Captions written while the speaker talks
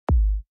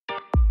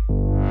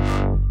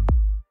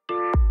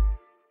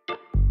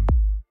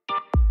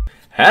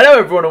Hello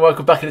everyone and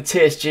welcome back to the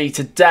TSG.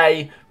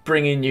 Today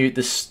bringing you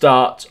the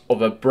start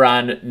of a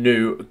brand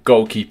new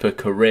goalkeeper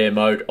career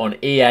mode on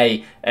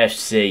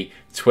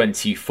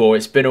EAFC24.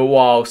 It's been a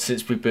while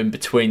since we've been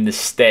between the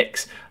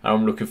sticks and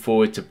I'm looking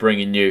forward to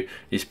bringing you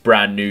this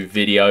brand new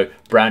video,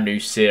 brand new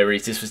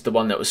series. This was the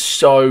one that was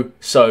so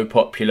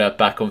popular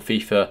back on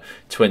FIFA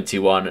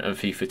 21 and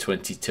FIFA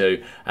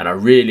 22 and I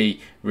really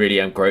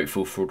am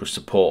grateful for all the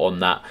support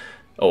on that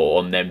or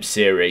on them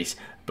series.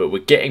 But we're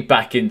getting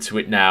back into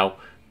it now.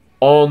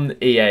 On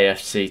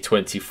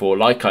EAFC24,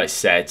 like I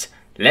said,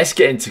 let's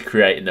get into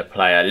creating the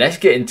player, let's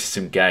get into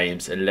some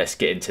games, and let's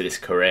get into this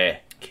career.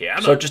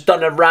 So I've just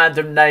done a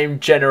random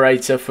name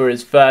generator for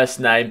his first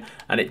name,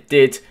 and it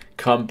did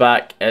come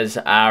back as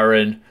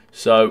Aaron.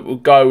 So we'll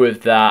go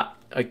with that.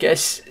 I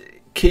guess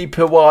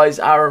keeper-wise,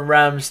 Aaron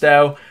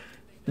Ramsdale,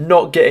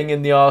 not getting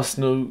in the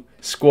Arsenal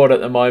squad at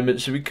the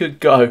moment, so we could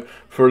go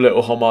for a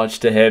little homage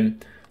to him.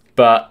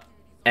 But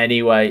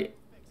anyway,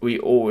 we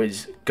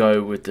always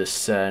go with the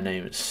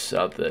surname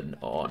Southern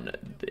on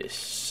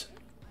this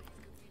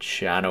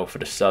channel for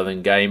the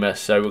Southern Gamer.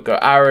 So we'll go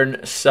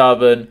Aaron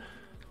Southern.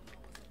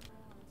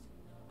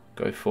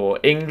 Go for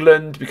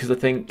England because I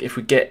think if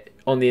we get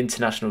on the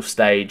international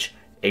stage,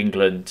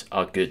 England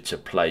are good to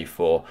play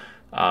for.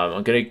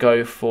 I'm going to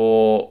go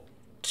for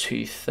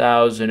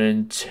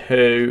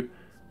 2002.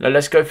 No,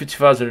 let's go for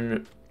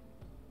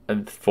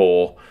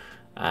 2004.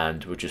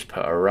 And we'll just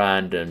put a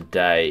random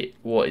day.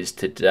 What is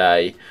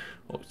today?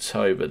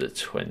 October the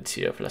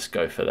 20th. Let's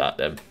go for that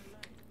then.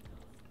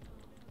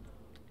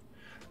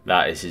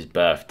 That is his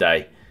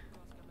birthday.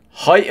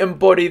 Height and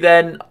body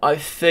then, I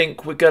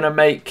think we're going to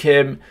make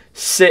him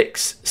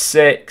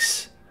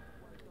 6'6"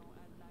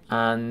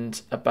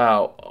 and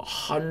about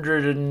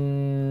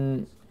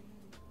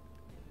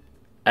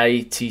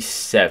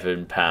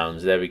 187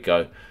 pounds. There we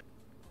go.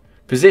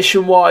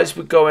 Position wise,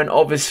 we're going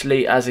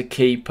obviously as a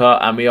keeper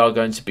and we are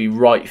going to be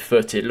right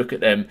footed. Look at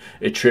them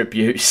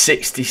attributes,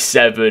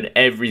 67,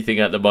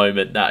 everything at the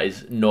moment. That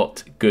is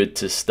not good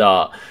to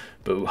start,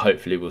 but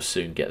hopefully we'll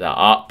soon get that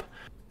up.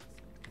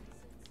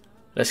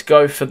 Let's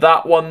go for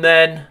that one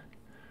then.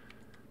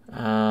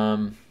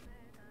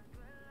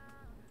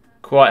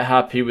 Quite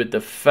happy with the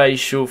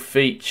facial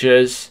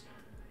features.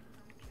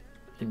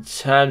 In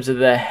terms of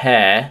the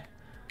hair,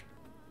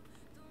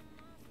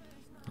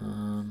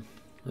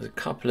 there's a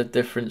couple of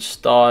different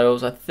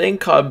styles. I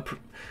think I'm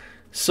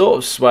sort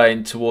of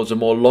swaying towards a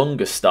more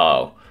longer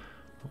style.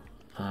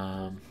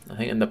 I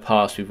think in the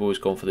past we've always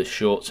gone for the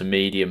short to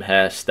medium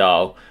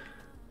hairstyle.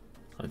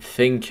 I'm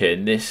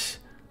thinking this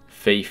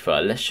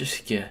FIFA, let's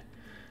just give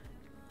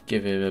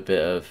him a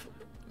bit of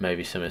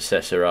maybe some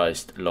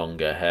accessorized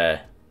longer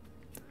hair.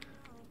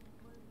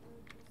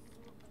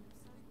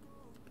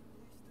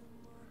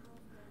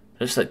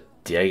 Looks like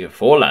Diego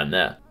Forlan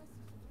there.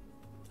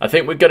 I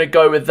think we're going to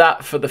go with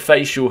that for the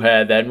facial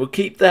hair then. We'll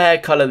keep the hair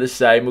colour the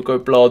same. We'll go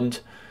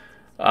blonde.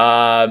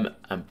 And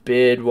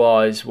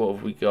beard-wise, what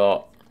have we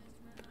got?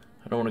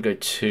 I don't want to go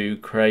too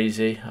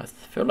crazy. I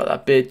feel like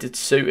that beard did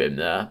suit him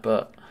there,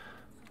 but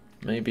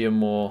maybe a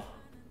more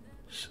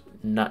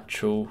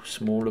natural,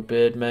 smaller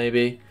beard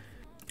maybe.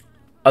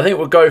 I think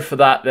we'll go for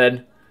that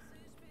then.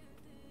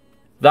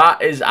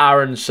 That is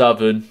Aaron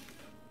Southern.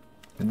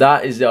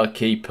 That is our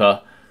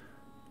keeper.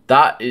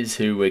 That is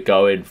who we're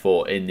going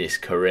for in this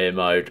career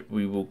mode.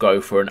 We will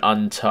go for an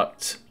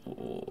untucked,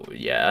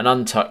 an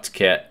untucked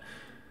kit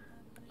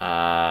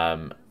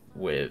we'll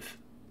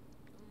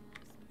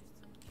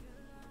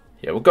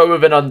go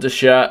with an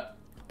undershirt.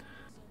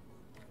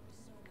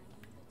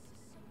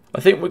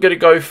 I think we're going to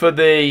go for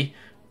the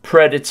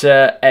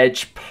Predator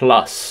Edge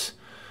Plus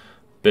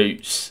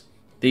boots.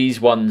 These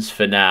ones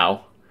for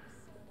now.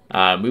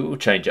 We will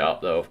change it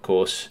up though, of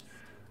course.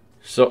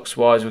 Socks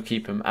wise, we'll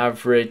keep them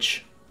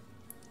average.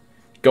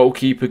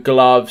 Goalkeeper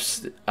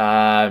gloves,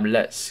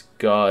 let's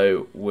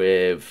go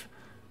with...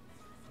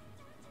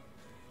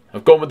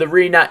 I've gone with the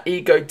Renat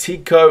Ego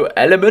Tico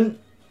Elemental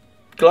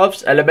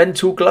gloves.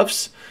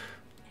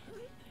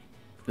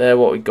 They're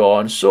what we got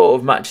on. Sort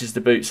of matches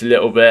the boots a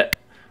little bit.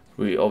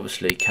 We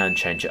obviously can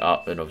change it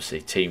up, and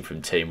obviously team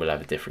from team will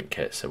have a different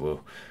kit, so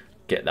we'll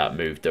get that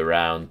moved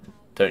around.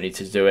 Don't need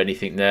to do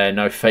anything there.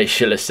 No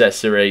facial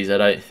accessories, I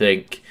don't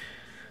think.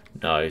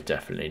 No,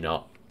 definitely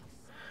not.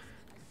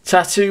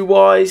 Tattoo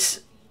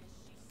wise,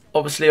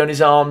 obviously on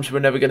his arms we're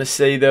never going to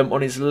see them.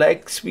 On his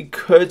legs we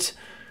could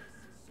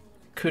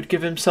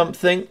give him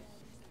something.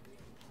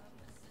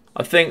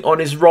 I think on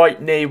his right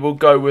knee we'll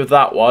go with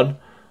that one,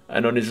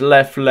 and on his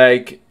left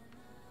leg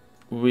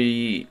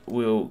we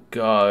will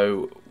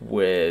go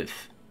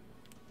with...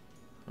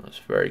 That's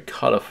very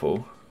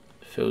colourful.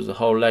 Fills the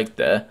whole leg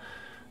there.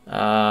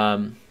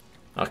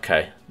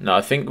 Okay, no,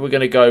 I think we're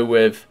going to go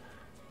with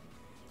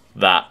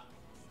that.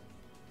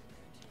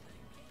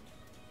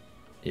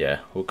 Yeah,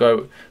 we'll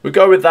go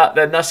with that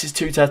then. That's his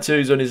two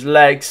tattoos on his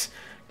legs.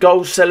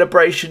 Goal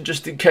celebration,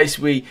 just in case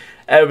we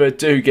ever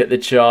do get the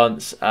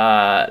chance.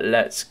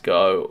 Let's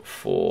go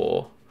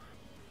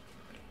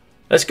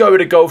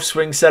with a golf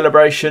swing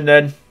celebration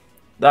then.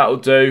 That'll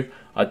do.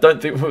 I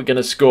don't think we're going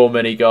to score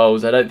many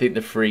goals. I don't think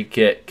the free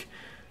kick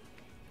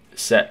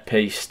set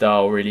piece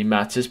style really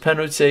matters.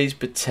 Penalties,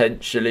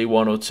 potentially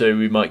 1 or 2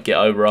 we might get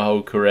over our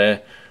whole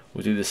career.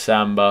 We'll do the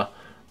samba.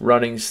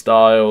 Running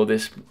style,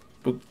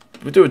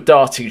 we'll do a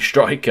darting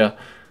striker.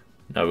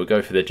 No, we'll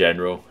go for the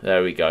general.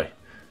 There we go.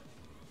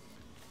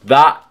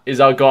 That is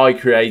our guy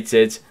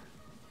created.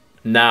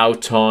 Now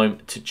time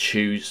to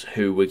choose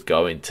who we're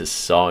going to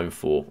sign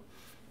for.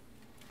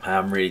 I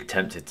am really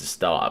tempted to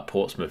start at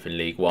Portsmouth in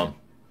League One.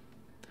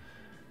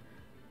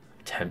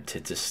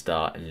 Tempted to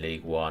start in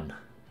League One.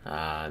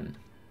 I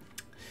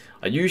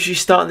usually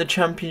start in the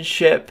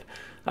Championship.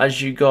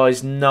 As you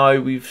guys know,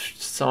 we've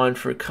signed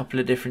for a couple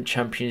of different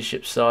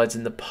Championship sides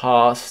in the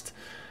past.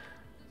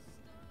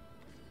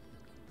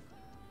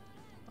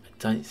 I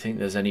don't think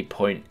there's any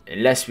point,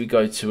 unless we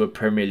go to a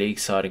Premier League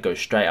side and go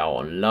straight out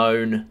on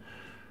loan.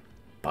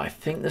 But I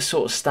think the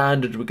sort of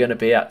standard we're going to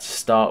be at to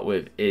start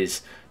with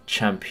is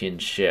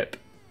Championship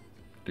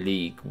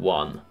League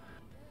One.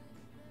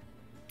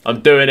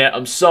 I'm doing it.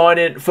 I'm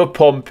signing for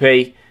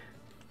Pompey.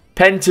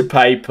 Pen to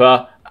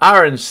paper.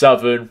 Aaron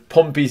Southern,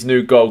 Pompey's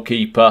new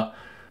goalkeeper.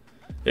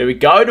 Here we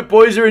go. The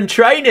boys are in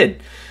training.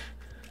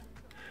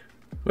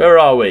 Where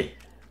are we?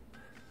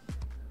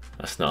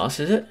 That's nice,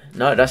 is it?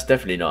 No, that's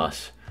definitely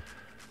nice.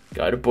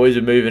 Go. The boys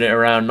are moving it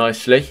around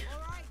nicely.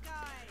 Alright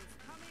guys,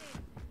 come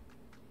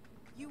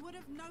in. You would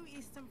have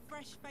noticed some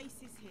fresh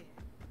faces here.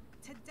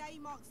 Today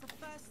marks the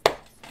first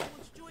step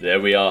towards joining There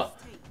we are.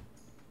 the team.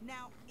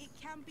 Now, it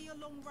can be a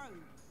long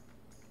road.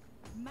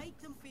 Make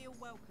them feel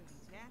welcomed,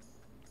 yeah?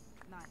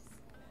 Nice.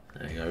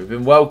 There you go. We've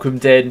been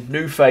welcomed in.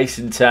 New face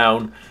in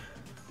town.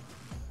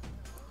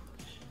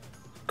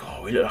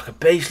 God, we look like a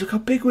beast. Look how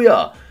big we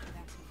are.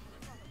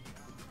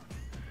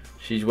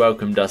 She's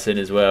welcomed us in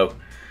as well.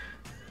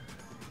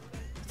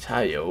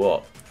 Tell you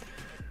what,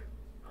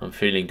 I'm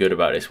feeling good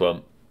about this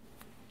one.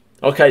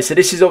 Okay, so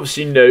this is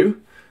obviously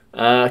new.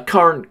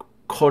 Current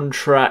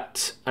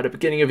contract. At the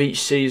beginning of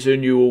each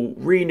season, you will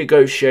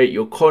renegotiate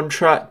your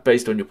contract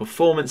based on your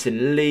performance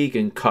in league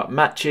and cup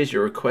matches.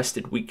 Your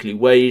requested weekly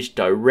wage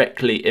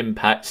directly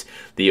impacts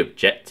the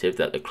objective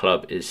that the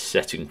club is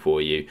setting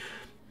for you.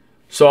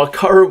 So our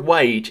current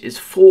wage is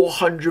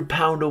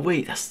 £400 a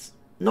week. That's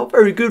not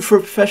very good for a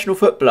professional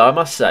footballer, I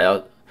must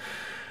say.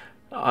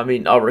 I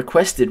mean, our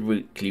requested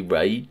weekly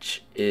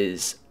wage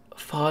is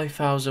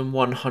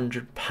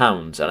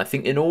 £5,100, and I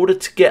think in order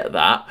to get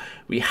that,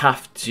 we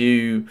have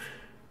to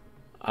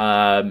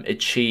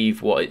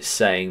achieve what it's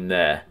saying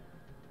there.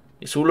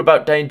 It's all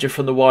about danger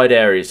from the wide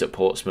areas at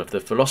Portsmouth. The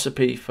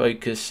philosophy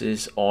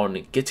focuses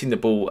on getting the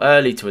ball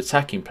early to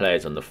attacking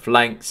players on the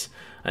flanks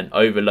and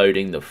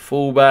overloading the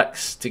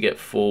fullbacks to get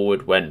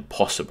forward when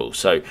possible.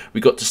 So we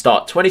got to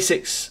start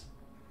 26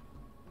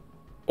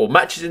 or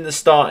matches in the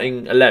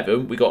starting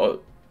 11. We got to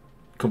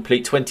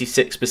complete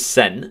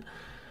 26%.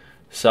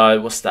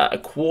 So what's that? A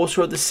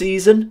quarter of the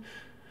season.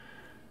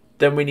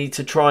 Then we need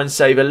to try and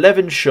save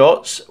 11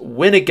 shots,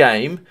 win a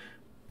game,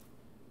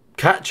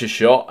 catch a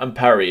shot and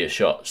parry a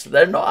shot. So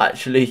they're not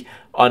actually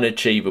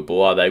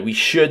unachievable, are they? We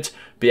should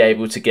be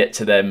able to get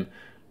to them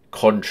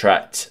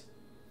contract,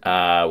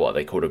 what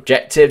they call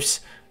objectives,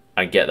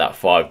 and get that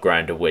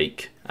 £5 a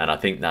week. And I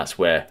think that's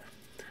where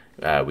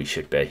we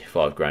should be,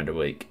 £5 a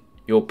week.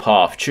 Your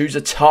path. Choose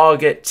a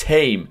target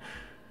team.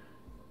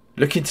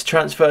 Looking to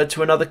transfer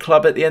to another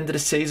club at the end of the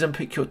season,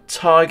 pick your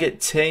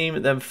target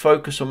team, then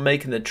focus on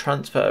making the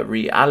transfer a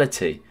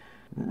reality.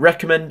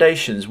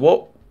 Recommendations.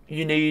 What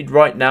you need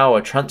right now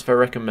are transfer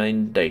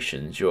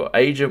recommendations. Your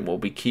agent will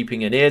be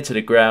keeping an ear to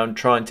the ground,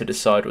 trying to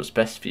decide what's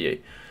best for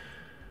you.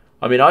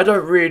 I mean, I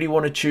don't really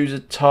want to choose a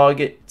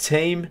target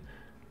team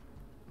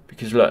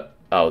because look,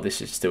 oh,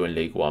 this is still in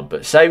League One.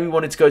 But say we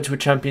wanted to go to a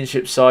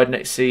Championship side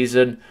next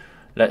season.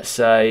 Let's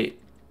say,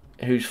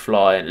 who's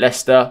flying?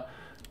 Leicester.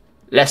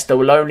 Leicester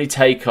will only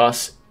take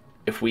us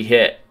if we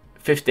hit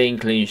 15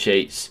 clean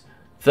sheets,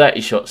 30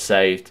 shots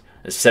saved,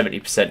 and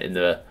 70% in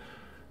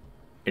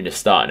the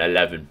starting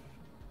 11,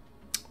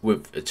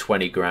 with a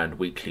 £20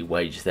 weekly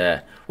wage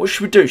there. What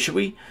should we do? Should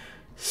we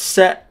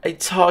set a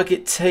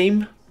target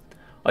team?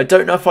 I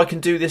don't know if I can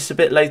do this a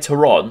bit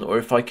later on, or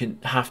if I can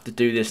have to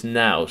do this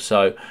now.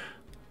 So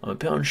I'm a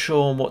bit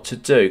unsure on what to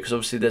do, because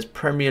obviously there's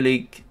Premier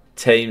League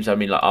teams. I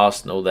mean, like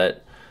Arsenal,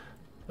 that.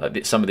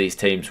 Like some of these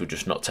teams will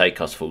just not take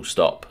us full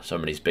stop.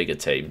 Some of these bigger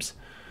teams.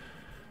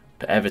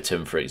 But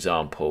Everton, for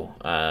example,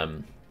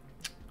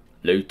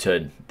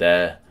 Luton,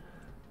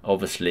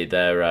 obviously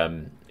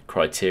their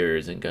criteria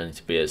isn't going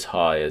to be as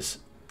high as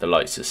the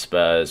likes of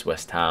Spurs,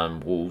 West Ham,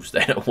 Wolves.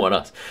 They don't want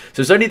us.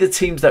 So it's only the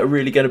teams that are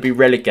really going to be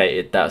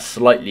relegated that are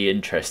slightly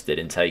interested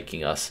in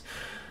taking us.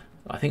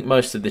 I think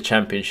most of the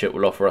Championship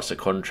will offer us a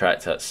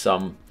contract at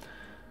some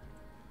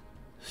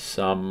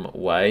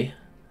way.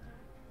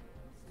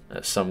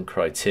 Some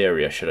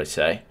criteria, should I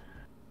say.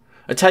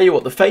 I tell you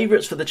what, the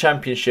favourites for the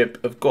Championship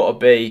have got to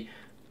be,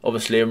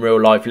 obviously in real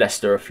life,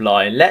 Leicester are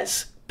flying.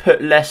 Let's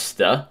put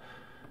Leicester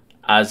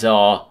as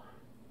our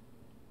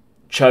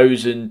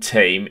chosen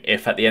team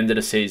if at the end of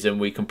the season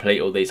we complete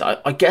all these.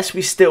 I guess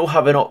we still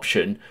have an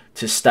option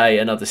to stay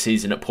another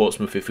season at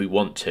Portsmouth if we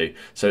want to.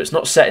 So it's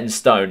not set in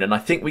stone. And I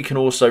think we can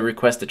also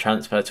request a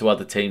transfer to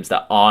other teams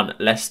that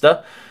aren't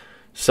Leicester.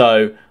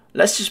 So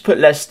let's just put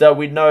Leicester.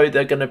 We know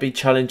they're going to be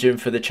challenging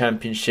for the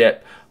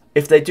Championship.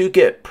 If they do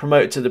get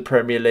promoted to the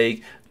Premier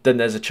League, then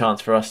there's a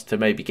chance for us to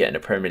maybe get in a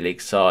Premier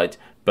League side.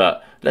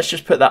 But let's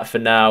just put that for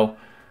now.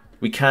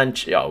 We can,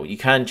 you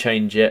can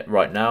change it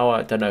right now.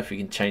 I don't know if we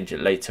can change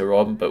it later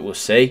on, but we'll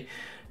see.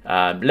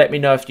 Let me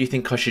know if you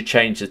think I should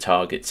change the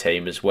target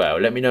team as well.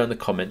 Let me know in the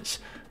comments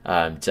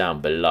down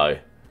below.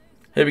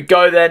 Here we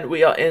go then.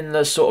 We are in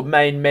the sort of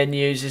main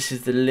menus. This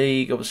is the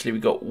league. Obviously,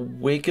 we've got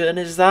Wigan.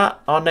 Is that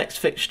our next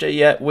fixture?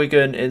 Yeah,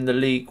 Wigan in the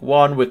League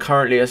One. We're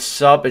currently a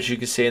sub, as you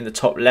can see in the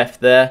top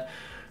left there.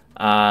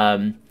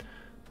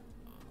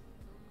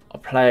 Our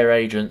player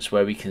agents,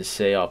 where we can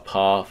see our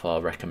path, our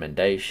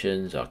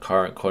recommendations, our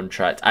current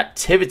contract,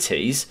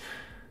 activities.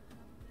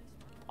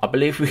 I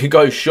believe we could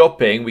go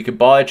shopping. We could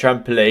buy a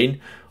trampoline,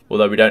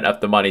 although we don't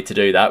have the money to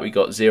do that. We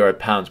got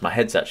 £0. My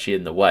head's actually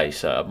in the way,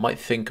 so I might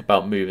think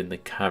about moving the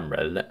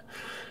camera.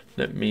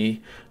 Let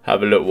me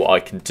have a look what I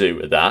can do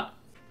with that.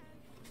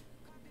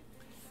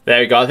 There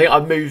we go. I think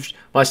I've moved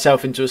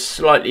myself into a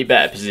slightly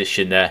better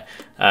position there.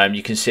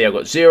 You can see I've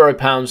got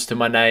 £0 to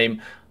my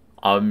name.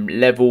 I'm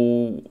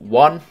level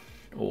 1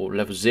 or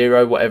level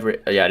 0, whatever.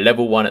 Yeah,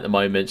 level 1 at the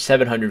moment.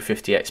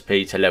 750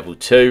 XP to level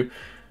 2.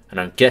 And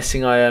I'm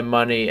guessing I earn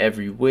money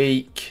every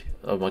week.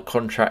 Oh, my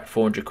contract,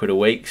 400 quid a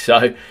week.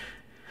 So,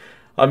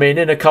 I mean,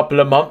 in a couple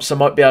of months, I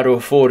might be able to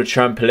afford a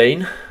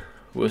trampoline.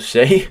 We'll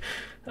see.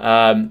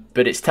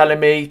 But it's telling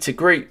me to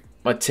greet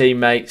my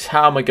teammates.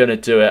 How am I going to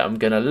do it? I'm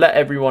going to let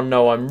everyone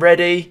know I'm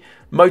ready.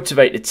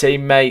 Motivate the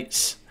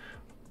teammates.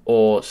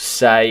 Or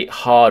say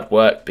hard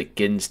work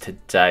begins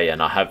today.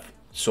 And I have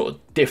sort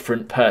of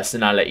different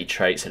personality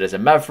traits. So there's a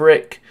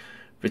maverick,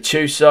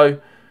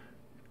 virtuoso,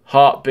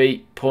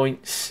 heartbeat,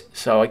 points.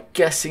 So I'm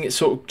guessing it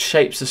sort of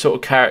shapes the sort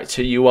of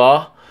character you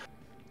are.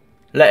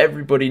 Let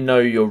everybody know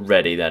you're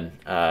ready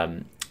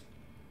then.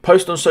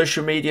 Post on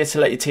social media to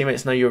let your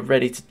teammates know you're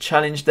ready to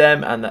challenge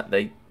them and that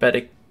they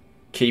better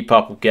keep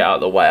up or get out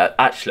of the way.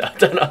 Actually, I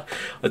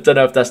don't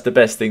know if that's the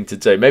best thing to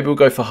do. Maybe we'll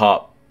go for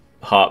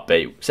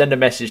heartbeat. Send a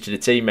message to the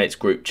teammates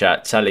group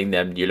chat telling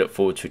them you look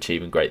forward to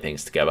achieving great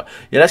things together.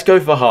 Yeah, let's go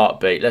for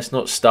heartbeat. Let's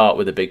not start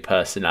with a big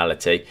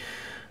personality.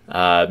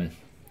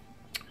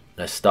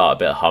 Let's start a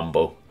bit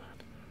humble.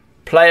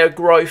 Player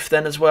growth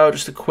then as well.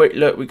 Just a quick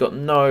look. We've got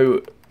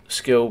no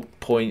skill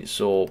points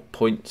or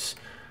points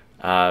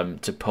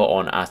to put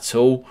on at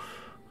all.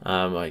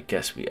 I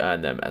guess we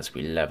earn them as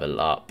we level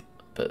up.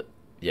 But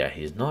yeah,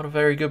 he's not a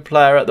very good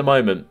player at the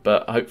moment.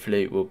 But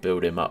hopefully we'll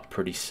build him up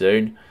pretty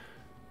soon.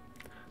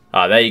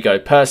 There you go.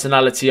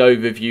 Personality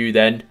overview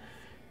then.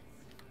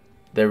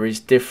 There is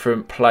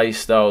different play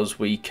styles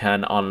we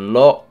can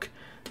unlock.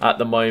 At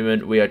the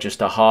moment, we are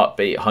just a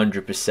heartbeat,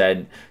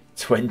 100%,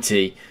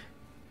 20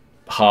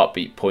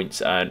 heartbeat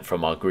points earned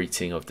from our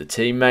greeting of the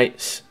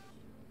teammates.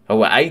 Oh,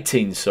 we're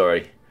 18,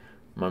 sorry.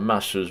 My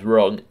maths was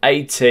wrong.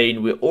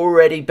 18. We're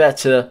already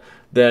better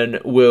than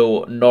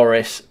Will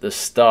Norris, the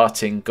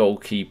starting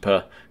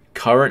goalkeeper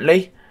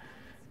currently.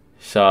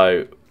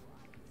 So,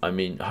 I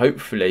mean,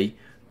 hopefully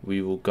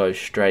we will go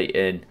straight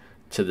in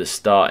to the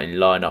starting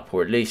lineup,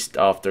 or at least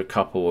after a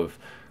couple of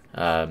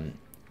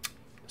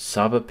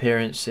sub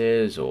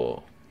appearances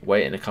or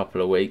waiting a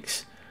couple of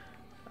weeks,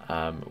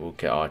 we'll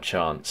get our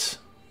chance.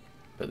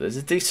 But there's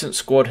a decent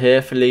squad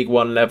here for League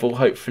One level.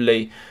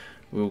 Hopefully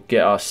we'll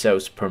get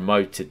ourselves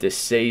promoted this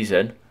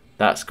season.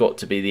 That's got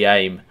to be the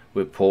aim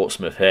with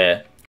Portsmouth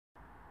here.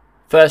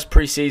 First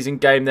pre-season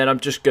game then. I'm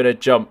just going to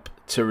jump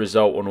to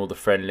result on all the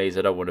friendlies.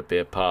 I don't want to be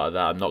a part of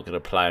that. I'm not going to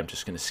play. I'm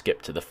just going to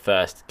skip to the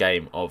first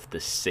game of the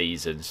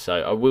season.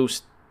 So I will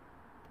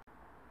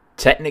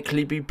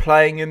technically be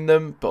playing in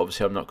them, but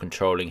obviously I'm not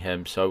controlling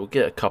him, so we'll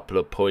get a couple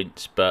of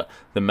points, but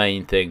the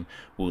main thing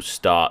will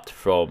start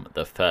from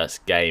the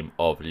first game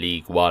of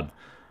League One.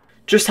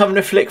 Just having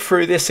a flick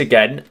through this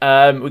again,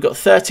 we've got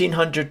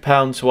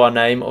 £1,300 to our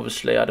name.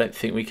 Obviously I don't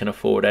think we can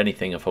afford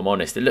anything, if I'm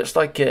honest. It looks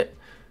like it...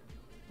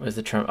 Where's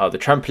the the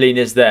trampoline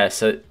is there,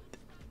 so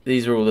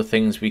these are all the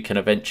things we can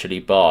eventually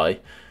buy,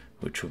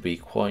 which will be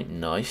quite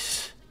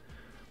nice.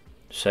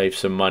 Save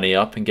some money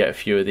up and get a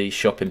few of these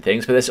shopping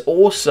things, but there's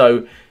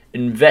also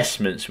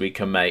investments we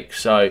can make.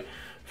 So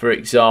for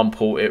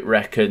example, it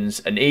reckons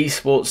an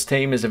esports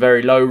team is a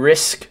very low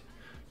risk,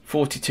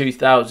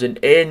 42,000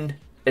 in,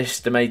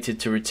 estimated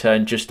to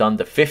return just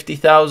under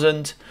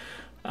 50,000.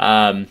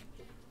 And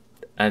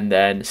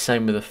then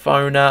same with the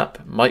phone app,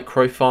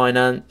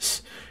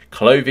 microfinance,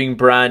 clothing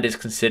brand is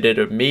considered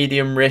a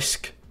medium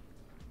risk,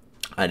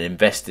 and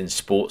invest in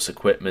sports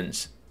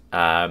equipment's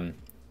a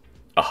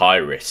high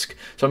risk.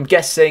 So I'm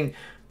guessing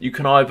you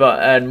can either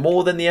earn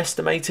more than the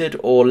estimated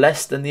or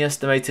less than the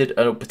estimated,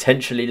 or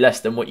potentially less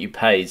than what you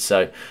paid.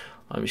 So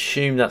I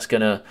assume that's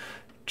going to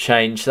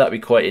change. So that'd be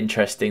quite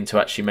interesting to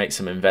actually make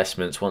some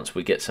investments once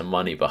we get some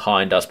money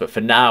behind us. But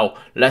for now,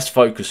 let's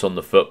focus on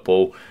the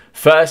football.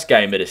 First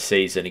game of the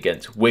season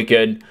against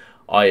Wigan.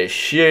 I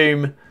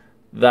assume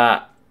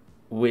that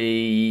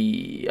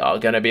we are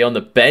going to be on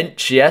the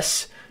bench,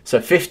 yes. So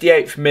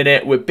 58th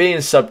minute, we're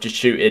being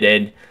substituted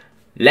in.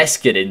 Let's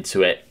get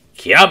into it.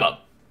 Come on.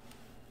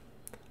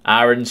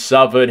 Aaron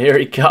Southern, here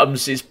he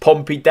comes. His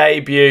Pompey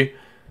debut.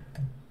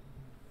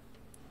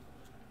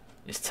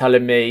 It's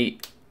telling me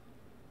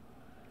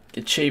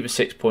achieve a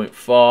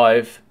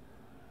 6.5.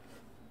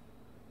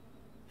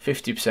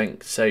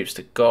 50% saves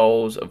to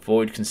goals.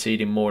 Avoid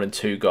conceding more than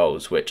 2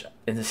 goals, which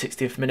in the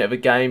 60th minute of a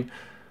game,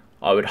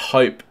 I would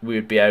hope we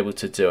would be able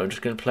to do. I'm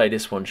just going to play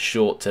this one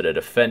short to the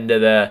defender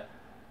there.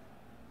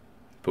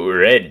 But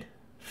we're in.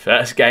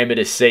 First game of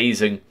the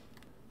season.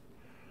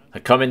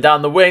 They're coming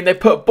down the wing. They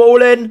put a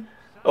ball in.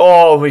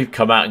 Oh, we've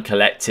come out and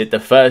collected. The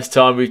first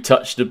time we've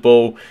touched the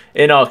ball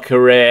in our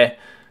career.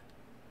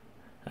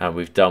 And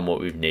we've done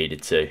what we've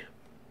needed to.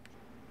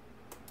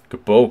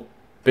 Good ball.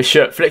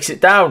 Bishop flicks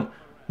it down.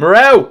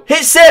 Morel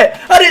hits it.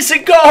 And it's a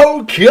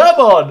goal.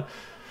 Come on.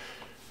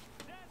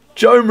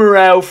 Joe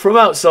Morel from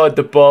outside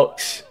the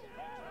box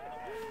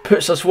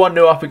puts us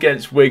 1-0 up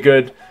against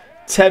Wigan.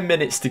 10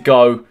 minutes to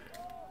go.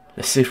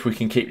 Let's see if we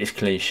can keep this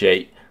clean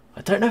sheet.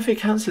 I don't know if it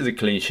counts as a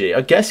clean sheet.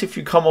 I guess if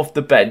you come off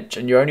the bench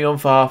and you're only on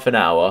for half an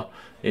hour,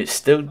 it's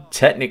still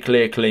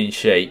technically a clean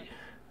sheet.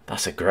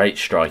 That's a great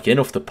strike in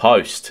off the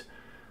post.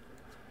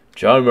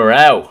 Joe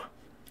Morel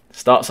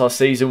starts our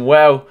season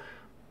well.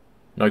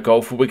 No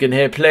goal for Wigan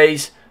here,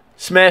 please.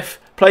 Smith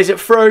plays it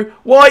through.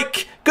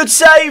 Wyke, good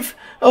save.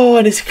 Oh,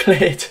 and it's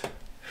cleared.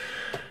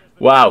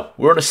 Wow,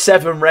 we're on a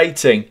 7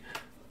 rating.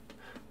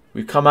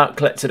 We've come out,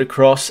 collected a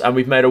cross, and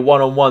we've made a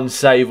one-on-one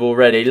save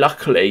already.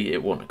 Luckily,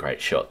 it wasn't a great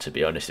shot, to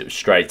be honest. It was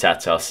straight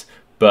at us.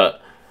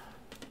 But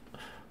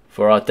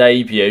for our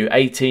debut,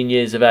 18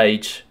 years of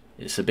age,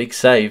 it's a big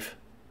save.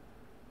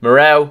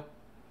 Morel.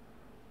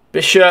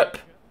 Bishop.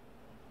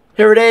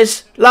 Here it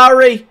is.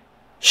 Lowry.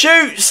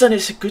 Shoots, and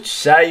it's a good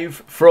save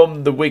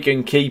from the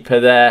Wigan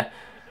keeper there.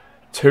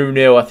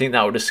 2-0. I think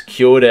that would have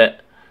secured it.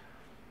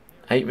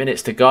 8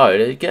 minutes to go.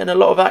 They're getting a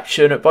lot of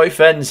action at both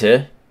ends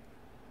here.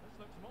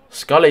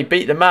 Scully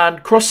beat the man.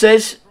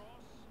 Crosses.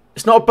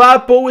 It's not a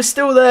bad ball. It's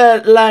still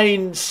there.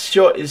 Lane's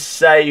shot is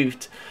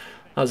saved.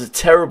 That was a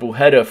terrible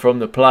header from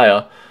the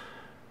player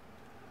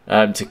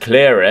to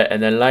clear it.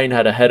 And then Lane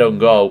had a head on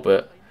goal,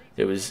 but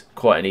it was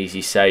quite an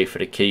easy save for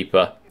the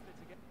keeper.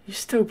 He's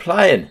still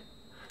playing.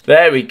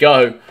 There we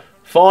go.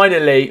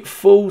 Finally,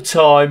 full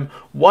time.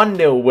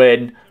 1-0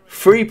 win.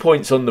 3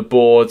 points on the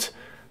board.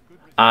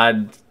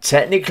 And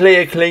technically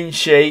a clean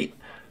sheet.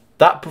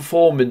 That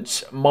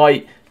performance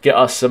might get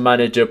us some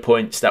manager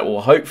points that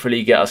will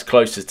hopefully get us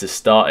closer to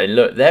starting.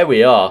 Look, there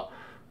we are.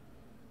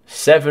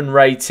 7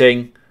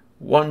 rating.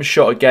 1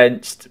 shot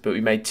against, but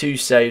we made 2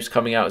 saves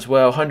coming out as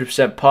well.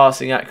 100%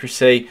 passing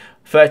accuracy.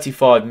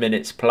 35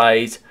 minutes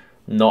played.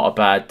 Not a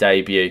bad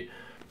debut.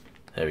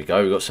 There we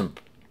go. We've got some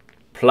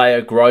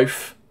player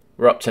growth.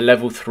 We're up to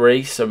level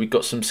 3, so we've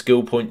got some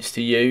skill points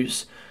to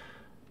use.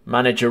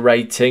 Manager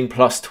rating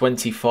plus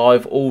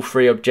 25. All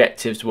 3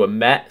 objectives were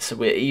met, so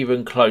we're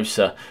even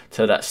closer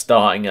to that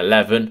starting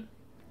 11.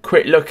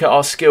 Quick look at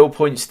our skill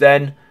points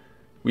then.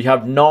 We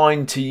have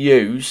 9 to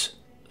use,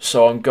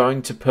 so I'm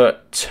going to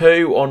put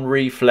 2 on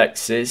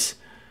reflexes.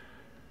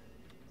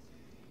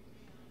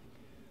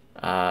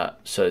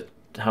 So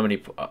how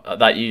many?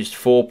 That used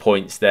 4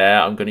 points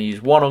there. I'm going to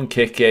use 1 on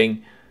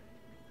kicking,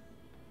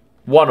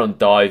 1 on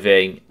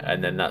diving,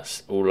 and then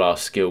that's all our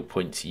skill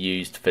points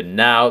used for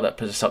now. That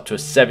puts us up to a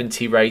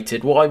 70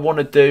 rated. What I want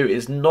to do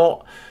is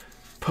not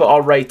put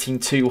our rating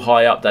too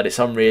high up that it's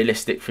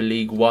unrealistic for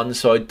League One.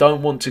 So I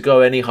don't want to go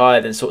any higher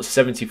than sort of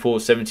 74,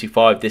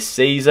 75 this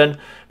season.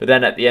 But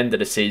then at the end of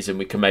the season,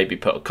 we can maybe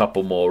put a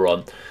couple more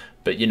on.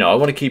 But, you know, I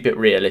want to keep it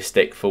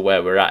realistic for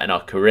where we're at in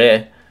our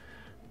career.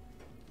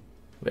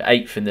 We're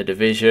 8th in the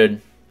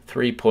division.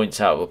 3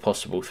 points out of a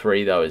possible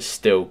 3, though, is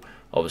still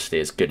obviously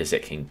as good as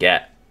it can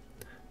get.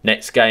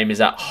 Next game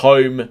is at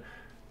home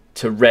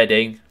to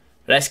Reading.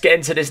 Let's get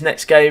into this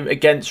next game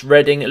against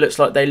Reading. It looks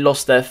like they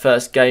lost their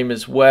first game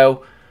as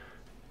well.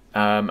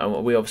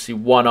 And we obviously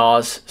won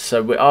ours.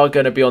 So we are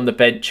going to be on the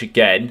bench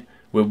again.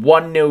 We're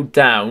 1-0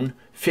 down.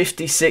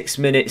 56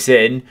 minutes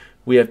in.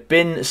 We have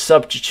been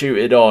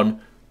substituted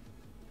on.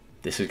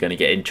 This is going to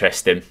get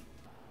interesting.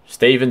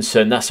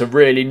 Stevenson, that's a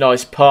really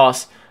nice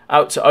pass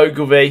out to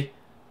Ogilvie.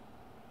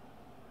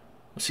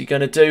 What's he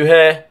going to do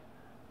here?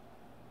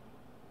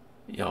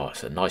 Oh,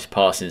 it's a nice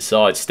pass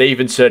inside.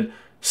 Stevenson,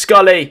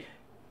 Scully,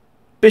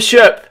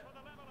 Bishop,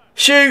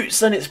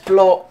 shoots, and it's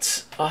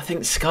blocked. I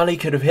think Scully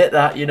could have hit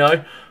that, you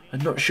know.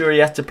 I'm not sure he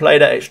had to play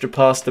that extra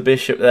pass to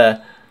Bishop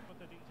there.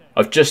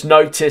 I've just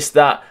noticed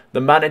that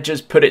the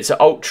manager's put it to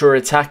ultra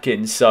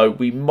attacking, so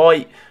we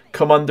might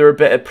come under a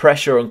bit of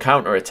pressure on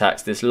counter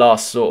attacks this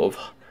last sort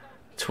of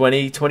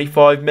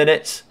 20-25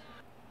 minutes.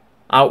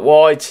 Out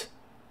wide.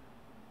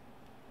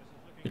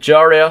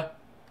 Majaria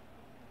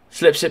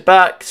slips it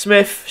back.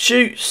 Smith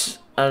shoots,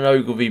 and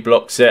Ogilvie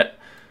blocks it.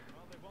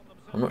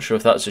 I'm not sure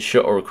if that's a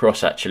shot or a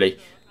cross, actually.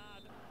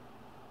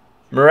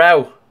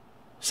 Morel.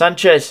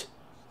 Sanchez.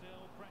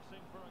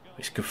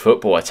 It's good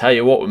football. I tell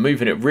you what, we're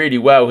moving it really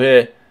well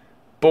here.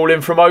 Ball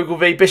in from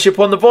Ogilvie. Bishop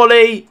on the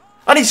volley.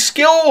 And he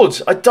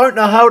scored. I don't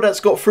know how that's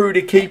got through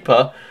the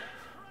keeper.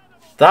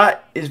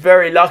 That is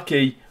very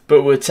lucky,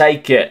 but we'll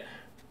take it.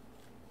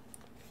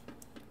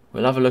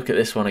 We'll have a look at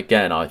this one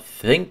again. I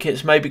think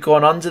it's maybe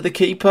gone under the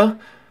keeper.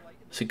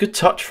 It's a good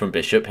touch from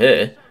Bishop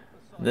here.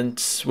 And then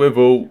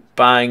swivel,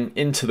 bang,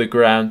 into the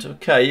ground.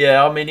 Okay,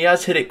 yeah, I mean, he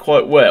has hit it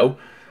quite well.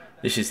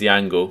 This is the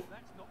angle.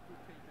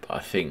 But I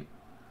think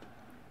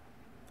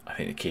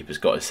the keeper's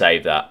got to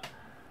save that.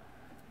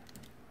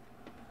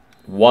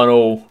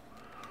 1-1.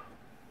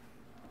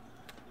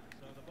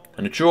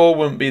 And a draw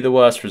wouldn't be the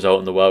worst result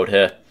in the world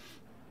here.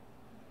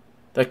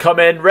 They come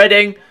in,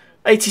 Reading,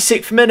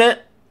 86th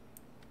minute.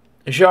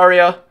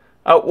 Ajaria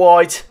out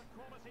wide.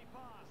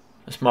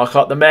 Let's mark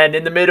up the men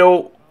in the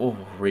middle. Oh,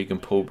 Regan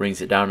Paul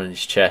brings it down on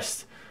his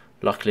chest.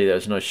 Luckily there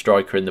was no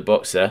striker in the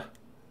box there.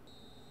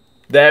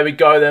 There we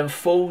go then,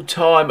 full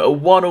time, a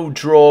 1-1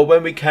 draw.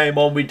 When we came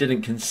on, we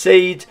didn't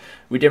concede.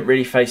 We didn't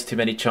really face too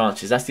many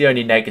chances. That's the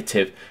only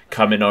negative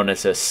coming on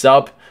as a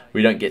sub.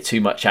 We don't get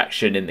too much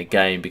action in the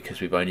game because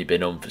we've only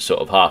been on for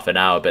sort of half an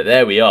hour. But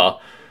there we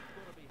are.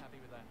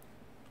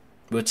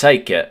 We'll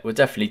take it. We'll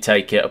definitely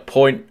take it. A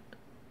point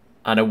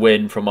and a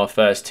win from our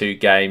first 2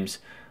 games.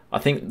 I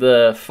think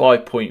the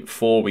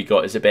 5.4 we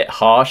got is a bit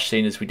harsh,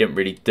 seeing as we didn't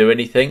really do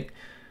anything.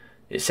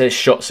 It says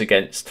shots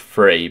against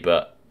 3,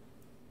 but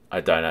I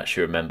don't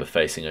actually remember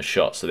facing a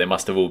shot, so they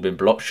must have all been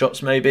block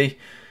shots maybe.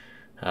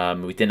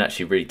 We didn't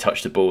actually really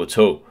touch the ball at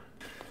all.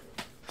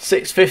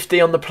 650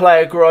 on the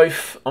player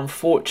growth.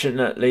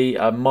 Unfortunately,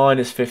 a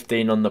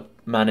 -15 on the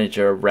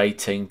manager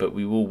rating, but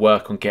we will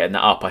work on getting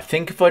that up. I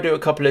think if I do a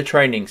couple of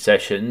training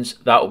sessions,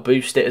 that will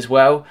boost it as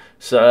well.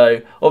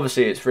 So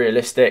obviously it's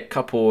realistic.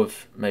 Couple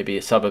of maybe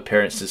sub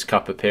appearances,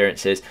 cup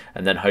appearances,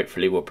 and then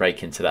hopefully we'll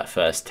break into that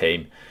first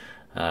team.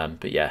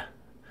 But yeah.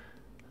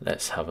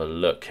 Let's have a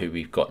look who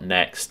we've got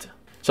next.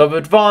 So I've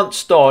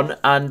advanced on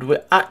and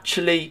we're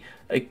actually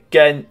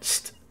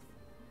against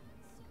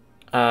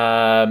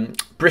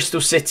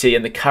Bristol City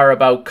in the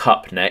Carabao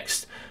Cup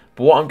next.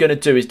 But what I'm going to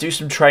do is do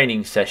some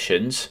training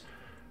sessions.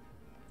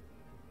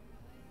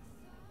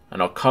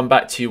 And I'll come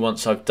back to you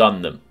once I've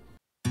done them.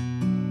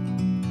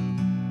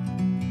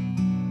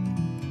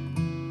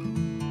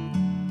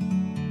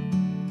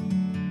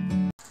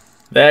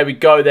 There we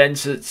go then.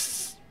 So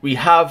we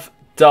have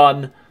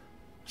done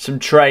some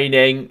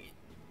training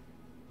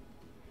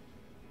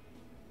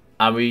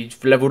and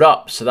we've leveled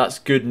up, so that's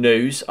good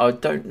news. I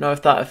don't know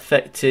if that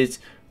affected.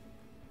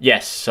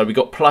 Yes, so we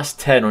got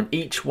 +10 on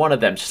each one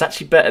of them, so it's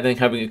actually better than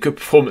having a good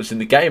performance in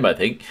the game, I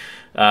think.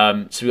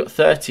 So we got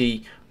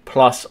 30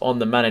 plus on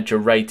the manager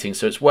rating,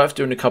 so it's worth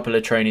doing a couple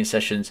of training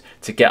sessions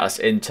to get us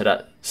into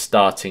that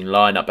starting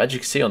lineup. As you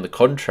can see on the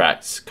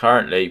contracts,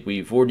 currently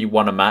we've already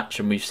won a match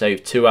and we've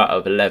saved 2 out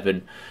of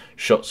 11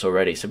 shots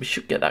already, so we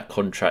should get that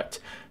contract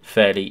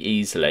fairly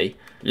easily.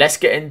 Let's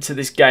get into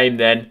this game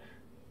then.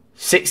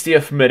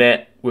 60th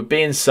minute, we're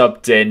being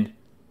subbed in.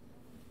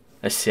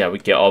 Let's see how we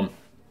get on.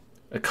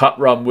 A cut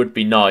run would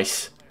be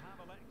nice.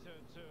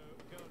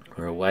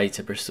 We're away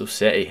to Bristol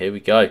City. Here we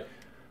go.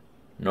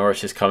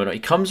 Norris is coming on. He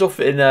comes off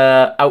in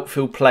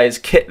outfield player's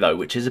kit though,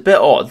 which is a bit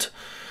odd.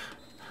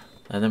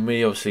 And then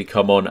we obviously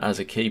come on as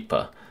a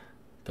keeper.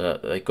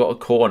 But they got a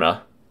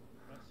corner.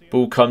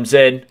 Ball comes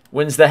in.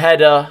 Wins the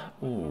header.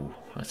 Ooh,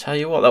 I tell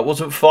you what, that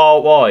wasn't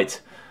far wide.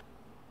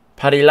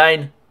 Paddy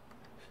Lane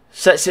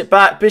sets it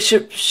back.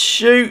 Bishop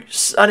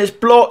shoots and it's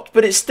blocked,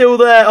 but it's still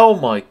there. Oh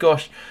my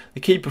gosh. The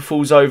keeper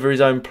falls over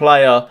his own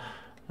player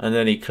and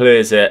then he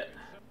clears it.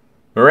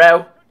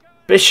 Morel.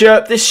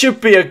 Bishop. This should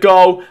be a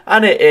goal.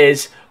 And it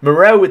is.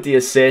 Morel with the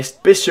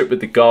assist. Bishop with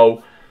the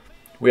goal.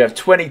 We have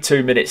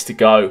 22 minutes to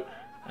go.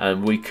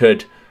 And we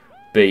could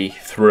be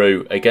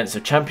through against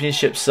a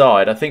championship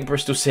side. I think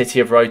Bristol City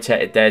have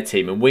rotated their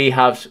team. And we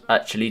have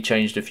actually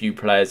changed a few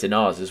players in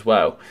ours as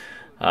well.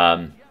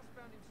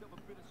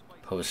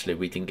 Obviously,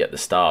 we didn't get the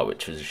start,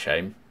 which was a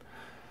shame.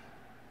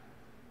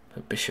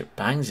 But Bishop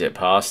bangs it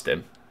past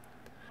him.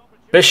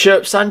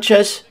 Bishop,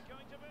 Sanchez.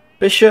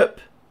 Bishop.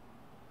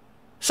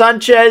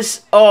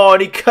 Sanchez. Oh,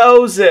 and he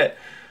curls it.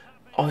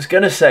 I was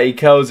going to say he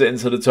curls it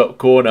into the top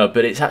corner,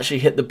 but it's actually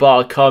hit the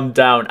bar, come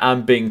down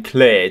and been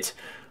cleared.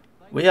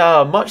 We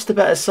are much the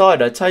better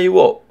side. I tell you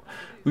what,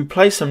 we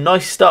play some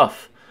nice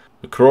stuff.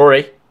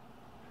 McCrory.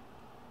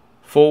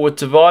 Forward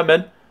to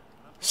Vyman.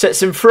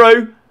 Sets him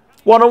through.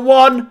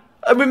 1-on-1.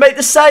 And we make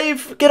the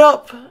save. Get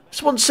up.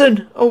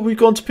 Swanson. Oh, we've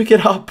gone to pick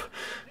it up.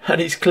 And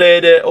he's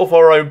cleared it off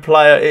our own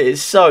player. It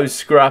is so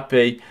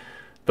scrappy.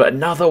 But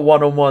another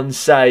 1-on-1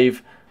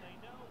 save.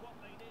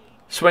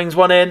 Swings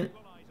one in.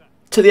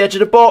 To the edge of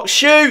the box.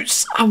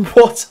 Shoots. And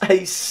what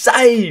a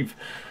save.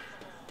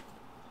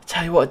 I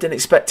tell you what, I didn't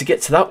expect to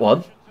get to that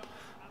one.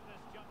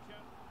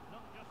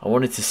 I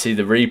wanted to see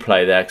the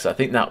replay there because I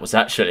think that was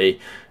actually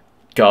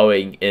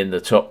going in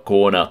the top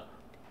corner.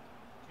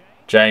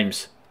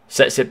 James.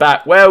 Sets it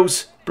back.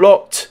 Wells.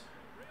 Blocked.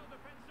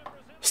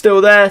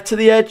 Still there to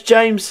the edge,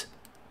 James.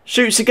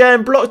 Shoots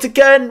again, blocked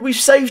again. We've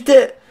saved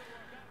it.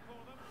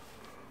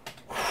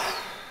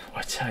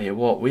 I tell you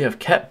what, we have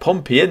kept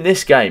Pompey in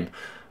this game.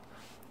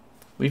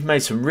 We've made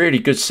some really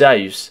good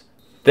saves.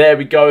 There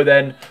we go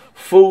then.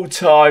 Full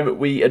time.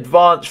 We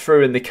advance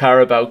through in the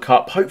Carabao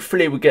Cup.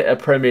 Hopefully we'll get a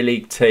Premier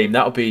League team.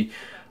 That'll be...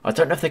 I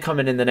don't know if they're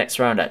coming in the next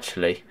round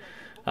actually.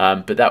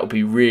 But that would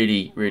be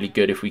really, really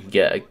good if we can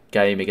get a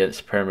game against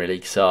the Premier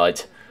League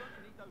side.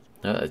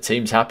 The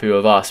team's happy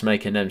with us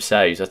making them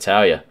saves, I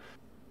tell you.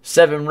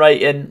 7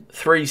 rating,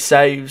 3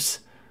 saves,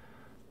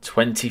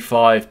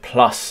 25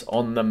 plus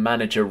on the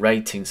manager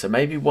rating. So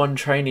maybe 1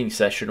 training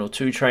session or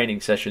 2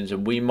 training sessions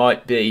and we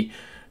might be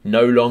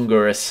no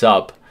longer a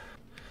sub.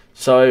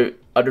 So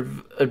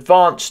I've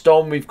advanced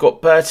on. We've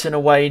got Burton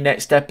away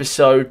next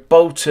episode,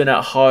 Bolton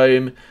at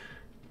home,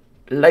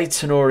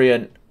 Leyton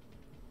Orient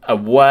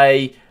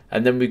away,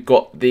 and then we've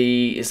got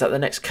is that the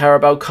next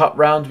Carabao Cup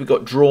round? We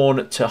got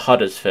drawn to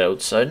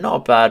Huddersfield, so not a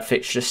bad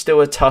fixture. Still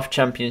a tough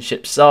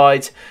Championship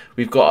side.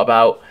 We've got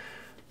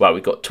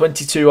we've got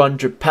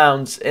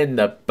 £2,200 in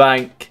the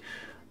bank.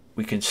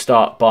 We can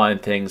start buying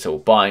things or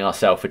buying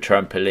ourselves a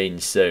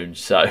trampoline soon.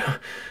 So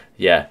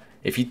yeah,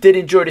 if you did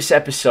enjoy this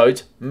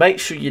episode, make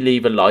sure you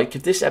leave a like.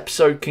 If this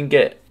episode can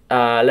get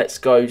let's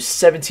go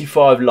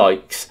 75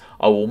 likes,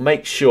 I will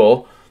make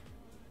sure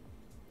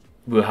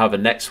we'll have a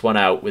next one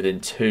out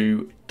within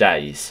 2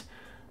 days.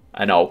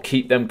 And I'll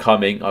keep them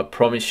coming, I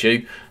promise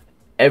you.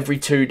 Every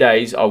 2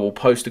 days I will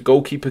post a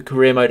Goalkeeper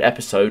Career Mode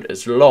episode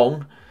as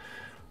long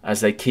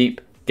as they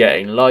keep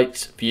getting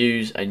likes,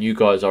 views, and you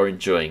guys are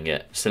enjoying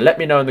it. So let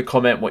me know in the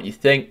comment what you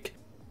think.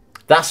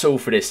 That's all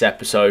for this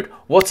episode.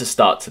 What a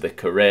start to the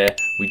career.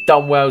 We've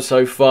done well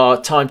so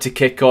far. Time to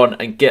kick on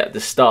and get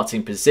the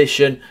starting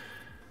position.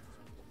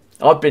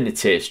 I've been the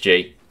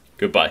TSG.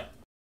 Goodbye.